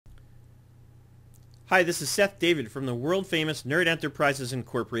Hi, this is Seth David from the world-famous Nerd Enterprises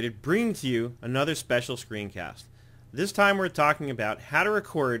Incorporated, bringing to you another special screencast. This time we're talking about how to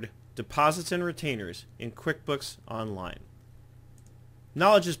record deposits and retainers in QuickBooks Online.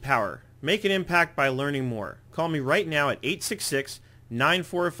 Knowledge is power. Make an impact by learning more. Call me right now at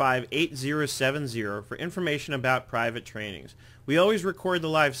 866-945-8070 for information about private trainings. We always record the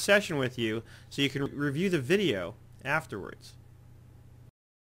live session with you so you can review the video afterwards.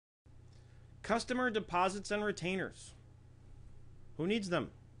 Customer deposits and retainers. Who needs them?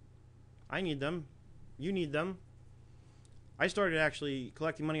 I need them. You need them. I started actually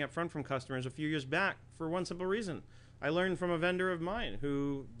collecting money up front from customers a few years back for one simple reason. I learned from a vendor of mine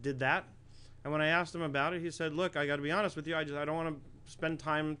who did that. And when I asked him about it, he said, look, I got to be honest with you. I don't want to spend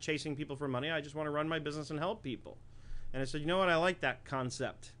time chasing people for money. I just want to run my business and help people. And I said, you know what? I like that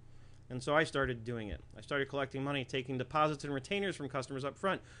concept. And so I started doing it. I started collecting money, taking deposits and retainers from customers up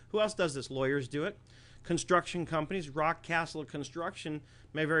front. Who else does this? Lawyers do it. Construction companies, Rock Castle Construction,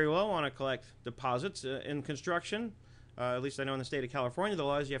 may very well want to collect deposits in construction. At least I know in the state of California, the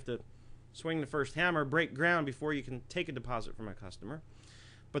law is you have to swing the first hammer, break ground before you can take a deposit from a customer.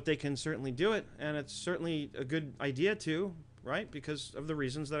 But they can certainly do it, and it's certainly a good idea too, right? Because of the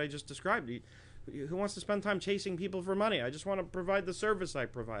reasons that I just described. Who wants to spend time chasing people for money? I just want to provide the service I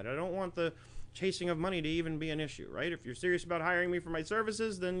provide. I don't want the chasing of money to even be an issue, right? If you're serious about hiring me for my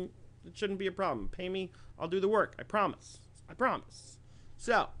services, then it shouldn't be a problem. Pay me, I'll do the work. I promise. I promise.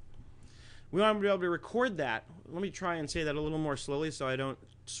 So, we want to be able to record that. Let me try and say that a little more slowly so I don't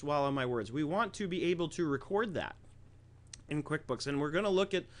swallow my words. We want to be able to record that in QuickBooks, and we're going to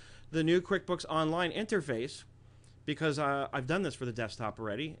look at the new QuickBooks Online interface, because I've done this for the desktop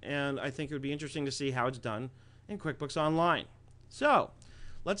already, and I think it would be interesting to see how it's done in QuickBooks Online. So,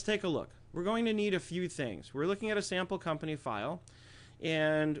 let's take a look. We're going to need a few things. We're looking at a sample company file,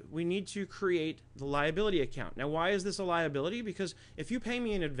 and we need to create the liability account. Now, why is this a liability? Because if you pay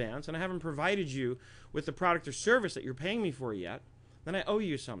me in advance, and I haven't provided you with the product or service that you're paying me for yet, then I owe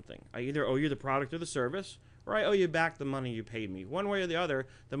you something. I either owe you the product or the service, or I owe you back the money you paid me. One way or the other,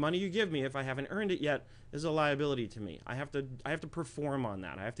 the money you give me, if I haven't earned it yet, is a liability to me. I have to perform on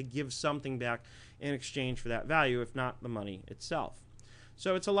that. I have to give something back in exchange for that value, if not the money itself.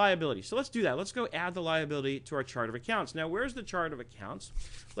 So it's a liability. So let's do that. Let's go add the liability to our chart of accounts. Now, where's the chart of accounts?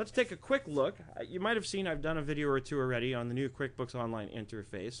 Let's take a quick look. You might have seen I've done a video or two already on the new QuickBooks Online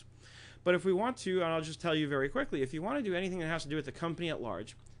interface. But if we want to, and I'll just tell you very quickly, if you want to do anything that has to do with the company at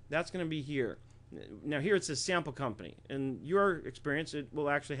large, that's going to be here. Now here it says sample company. In your experience, it will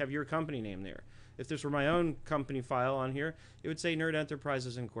actually have your company name there. If this were my own company file on here, it would say Nerd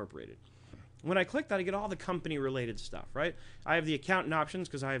Enterprises Incorporated. When I click that, I get all the company related stuff, right? I have the accountant options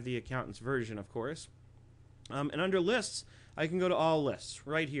because I have the accountant's version, of course. And under lists, I can go to all lists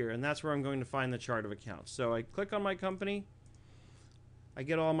right here, and that's where I'm going to find the chart of accounts. So I click on my company, I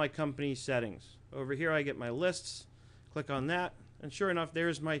get all my company settings. Over here I get my lists, click on that, and sure enough,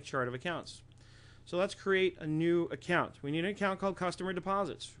 there's my chart of accounts. So let's create a new account. We need an account called Customer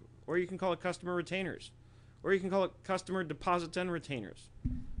Deposits, or you can call it Customer Retainers, or you can call it Customer Deposits and Retainers.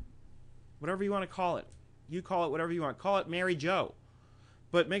 Whatever you want to call it. You call it whatever you want. Call it Mary Jo.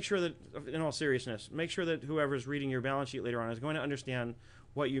 But make sure that, in all seriousness, make sure that whoever's reading your balance sheet later on is going to understand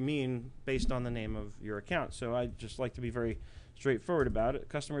what you mean based on the name of your account. So I just like to be very straightforward about it.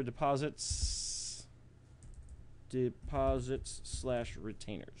 Customer Deposits,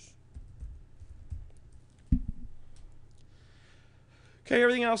 Deposits/Retainers. Okay,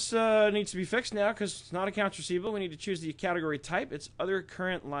 everything else needs to be fixed now because it's not accounts receivable. We need to choose the category type. It's other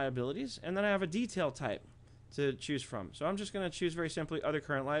current liabilities. And then I have a detail type to choose from. So I'm just going to choose very simply other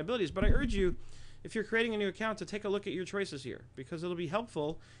current liabilities. But I urge you, if you're creating a new account, to take a look at your choices here, because it'll be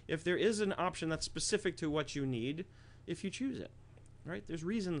helpful if there is an option that's specific to what you need if you choose it. Right? There's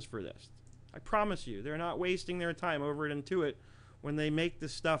reasons for this. I promise you, they're not wasting their time over at Intuit when they make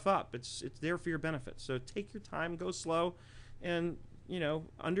this stuff up. It's there for your benefit. So take your time, go slow, and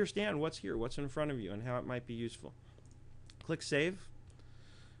understand what's here, what's in front of you, and how it might be useful. Click Save.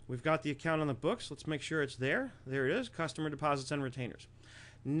 We've got the account on the books. Let's make sure it's there. There it is, Customer Deposits and Retainers.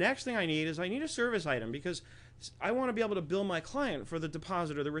 Next thing I need is I need a service item, because I want to be able to bill my client for the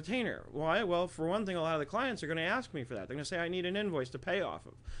deposit or the retainer. Why? Well, for one thing, a lot of the clients are going to ask me for that. They're going to say, I need an invoice to pay off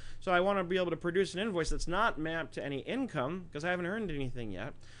of. So I want to be able to produce an invoice that's not mapped to any income, because I haven't earned anything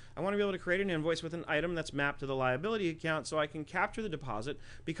yet. I want to be able to create an invoice with an item that's mapped to the liability account so I can capture the deposit.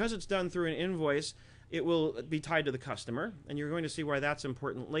 Because it's done through an invoice, it will be tied to the customer, and you're going to see why that's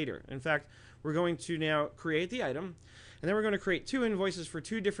important later. In fact, we're going to now create the item, and then we're going to create two invoices for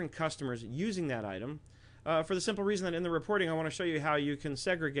two different customers using that item. for the simple reason that in the reporting I want to show you how you can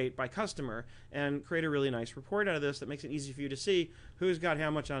segregate by customer and create a really nice report out of this that makes it easy for you to see who's got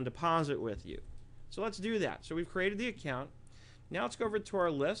how much on deposit with you. So let's do that. So we've created the account. Now let's go over to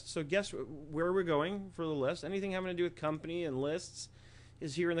our list. So guess where we're going for the list. Anything having to do with company and lists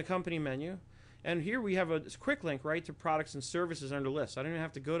is here in the company menu. And here we have a quick link right to products and services under lists. I don't even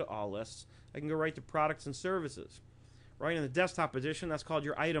have to go to all lists. I can go right to products and services. Right in the desktop edition, that's called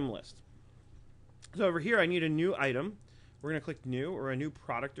your item list. So over here I need a new item. We're going to click new, or a new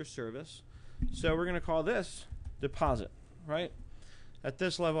product or service. So we're going to call this deposit, right? At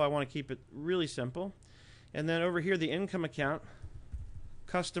this level I want to keep it really simple. And then over here the income account,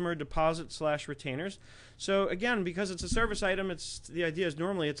 customer deposit / retainers. So again, because it's a service item, the idea is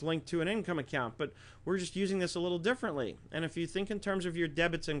normally it's linked to an income account, but we're just using this a little differently. And if you think in terms of your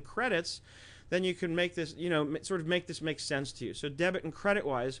debits and credits, then you can make this, sort of make this make sense to you. So debit and credit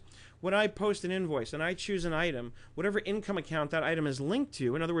wise, when I post an invoice and I choose an item, whatever income account that item is linked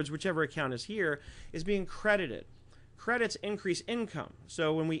to, in other words, whichever account is here, is being credited. Credits increase income.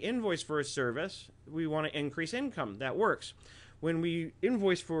 So when we invoice for a service, we want to increase income. That works. When we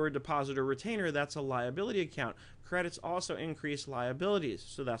invoice for a deposit or retainer, that's a liability account. Credits also increase liabilities,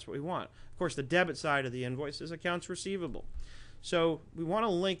 so that's what we want. Of course, the debit side of the invoice is accounts receivable. So we want to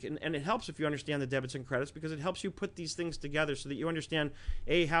link, and it helps if you understand the debits and credits, because it helps you put these things together so that you understand,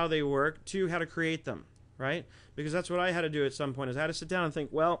 A, how they work, 2, how to create them, right? Because that's what I had to do at some point, is I had to sit down and think,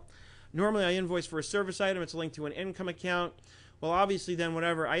 well, normally I invoice for a service item, it's linked to an income account. Well, obviously then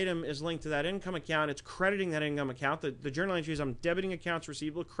whatever item is linked to that income account, it's crediting that income account. The journal entry is I'm debiting accounts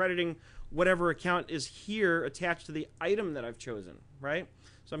receivable, crediting whatever account is here attached to the item that I've chosen, right?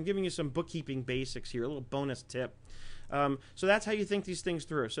 So I'm giving you some bookkeeping basics here, a little bonus tip. So that's how you think these things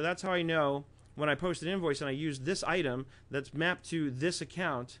through. So that's how I know when I post an invoice and I use this item that's mapped to this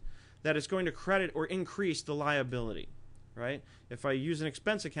account, that it's going to credit or increase the liability, right? If I use an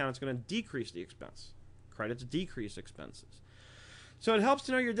expense account, it's going to decrease the expense. Credits decrease expenses. So it helps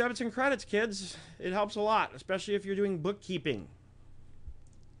to know your debits and credits, kids. It helps a lot, especially if you're doing bookkeeping.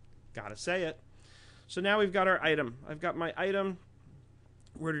 Gotta say it. So now we've got our item. I've got my item.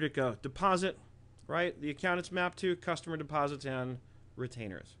 Where did it go? Deposit, right? The account it's mapped to, customer deposits and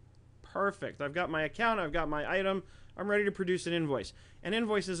retainers. Perfect. I've got my account. I've got my item. I'm ready to produce an invoice. An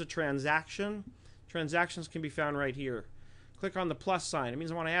invoice is a transaction. Transactions can be found right here. Click on the plus sign. It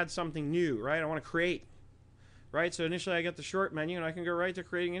means I want to add something new, right? I want to create. Right, so initially I get the short menu and I can go right to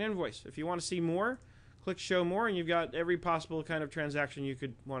creating an invoice. If you want to see more, click show more and you've got every possible kind of transaction you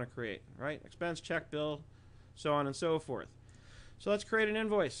could want to create, right? Expense, check, bill, so on and so forth. So let's create an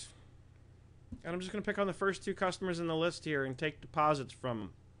invoice. And I'm just going to pick on the first 2 customers in the list here and take deposits from them.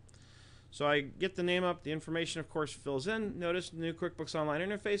 So I get the name up, the information of course fills in. Notice the new QuickBooks Online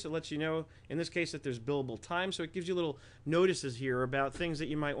interface, it lets you know in this case that there's billable time, so it gives you little notices here about things that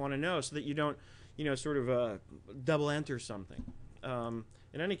you might want to know so that you don't sort of double enter something.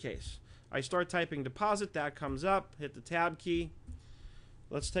 In any case, I start typing deposit, that comes up, hit the tab key.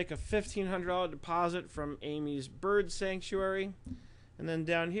 Let's take a $1,500 deposit from Amy's Bird Sanctuary. And then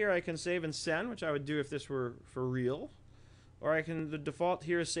down here I can save and send, which I would do if this were for real. Or the default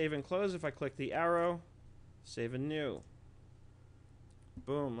here is save and close. If I click the arrow, save and new.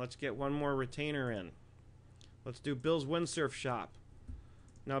 Boom, let's get one more retainer in. Let's do Bill's Windsurf Shop.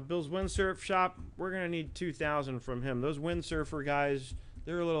 Now, Bill's Windsurf Shop, we're going to need $2,000 from him. Those windsurfer guys,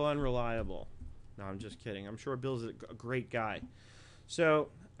 they're a little unreliable. No, I'm just kidding. I'm sure Bill's a great guy. So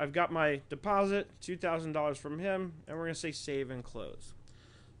I've got my deposit, $2,000 from him, and we're going to say save and close.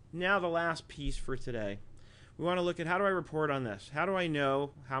 Now the last piece for today. We want to look at how do I report on this? How do I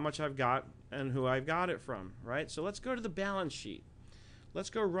know how much I've got and who I've got it from, right? So let's go to the balance sheet. Let's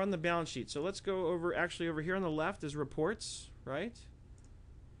go run the balance sheet. So let's go over, actually over here on the left is reports, right?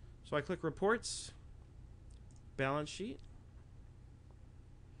 So I click reports, balance sheet,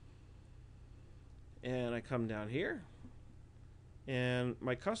 and I come down here, and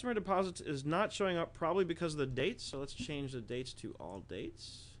my customer deposits is not showing up probably because of the dates, so let's change the dates to all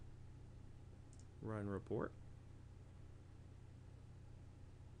dates. Run report.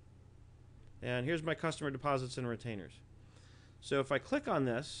 And here's my customer deposits and retainers. So if I click on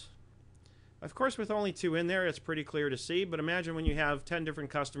this, of course, with only 2 in there, it's pretty clear to see, but imagine when you have 10 different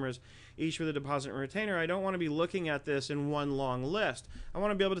customers, each with a deposit and retainer, I don't want to be looking at this in one long list. I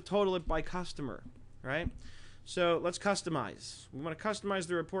want to be able to total it by customer, right? So let's customize. We want to customize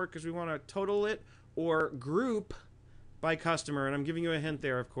the report because we want to total it or group by customer, and I'm giving you a hint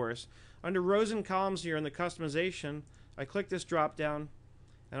there, of course. Under rows and columns here in the customization, I click this drop down,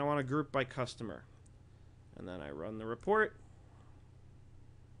 and I want to group by customer. And then I run the report.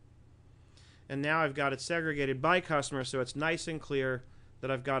 And now I've got it segregated by customer, so it's nice and clear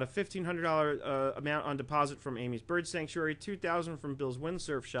that I've got a $1,500 amount on deposit from Amy's Bird Sanctuary, $2,000 from Bill's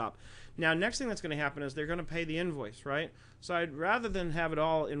Windsurf Shop. Now, next thing that's going to happen is they're going to pay the invoice, right? So I'd rather than have it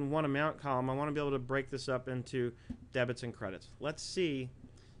all in one amount column, I want to be able to break this up into debits and credits. Let's see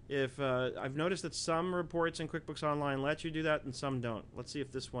if I've noticed that some reports in QuickBooks Online let you do that and some don't. Let's see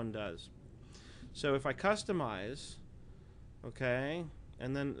if this one does. So if I customize, okay,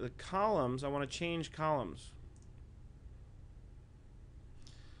 and then the columns, I want to change columns.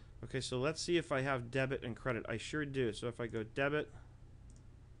 Okay, so let's see if I have debit and credit. I sure do. So if I go debit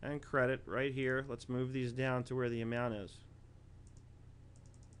and credit right here, let's move these down to where the amount is.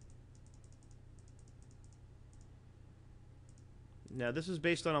 Now this is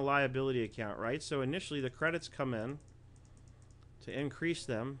based on a liability account, right? So initially the credits come in to increase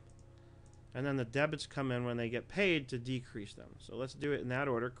them, and then the debits come in when they get paid to decrease them. So let's do it in that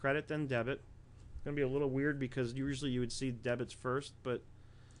order. Credit, then debit. It's going to be a little weird because usually you would see debits first, but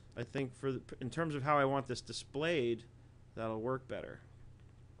I think in terms of how I want this displayed, that'll work better.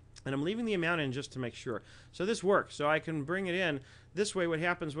 And I'm leaving the amount in just to make sure. So this works. So I can bring it in. This way, what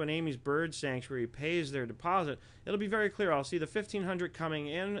happens when Amy's Bird Sanctuary pays their deposit, it'll be very clear. I'll see the $1,500 coming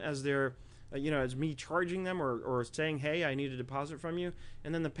in as their, as me charging them or saying, hey, I need a deposit from you.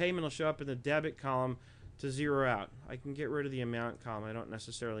 And then the payment will show up in the debit column to zero out. I can get rid of the amount column. I don't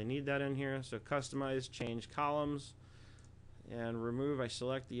necessarily need that in here. So customize, change columns. And remove, I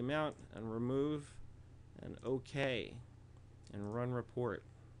select the amount and remove and OK and run report.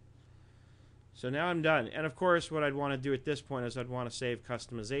 So now I'm done. And of course what I'd want to do at this point is I'd want to save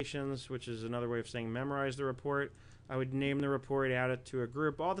customizations, which is another way of saying memorize the report. I would name the report, add it to a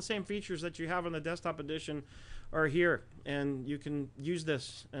group. All the same features that you have on the desktop edition are here, and you can use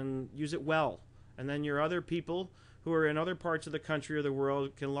this and use it well. And then your other people who are in other parts of the country or the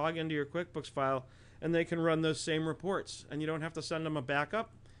world can log into your QuickBooks file and they can run those same reports, and you don't have to send them a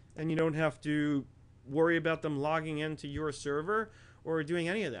backup, and you don't have to worry about them logging into your server or doing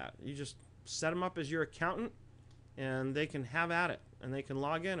any of that. You just set them up as your accountant, and they can have at it, and they can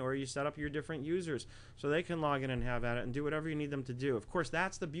log in, or you set up your different users so they can log in and have at it and do whatever you need them to do. Of course,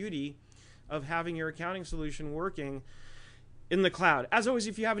 that's the beauty of having your accounting solution working in the cloud. As always,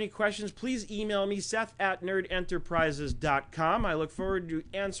 if you have any questions, please email me, Seth@nerdenterprises.com. I look forward to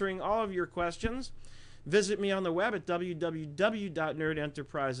answering all of your questions. Visit me on the web at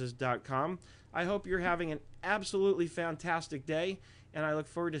www.nerdenterprises.com. I hope you're having an absolutely fantastic day, and I look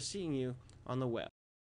forward to seeing you on the web.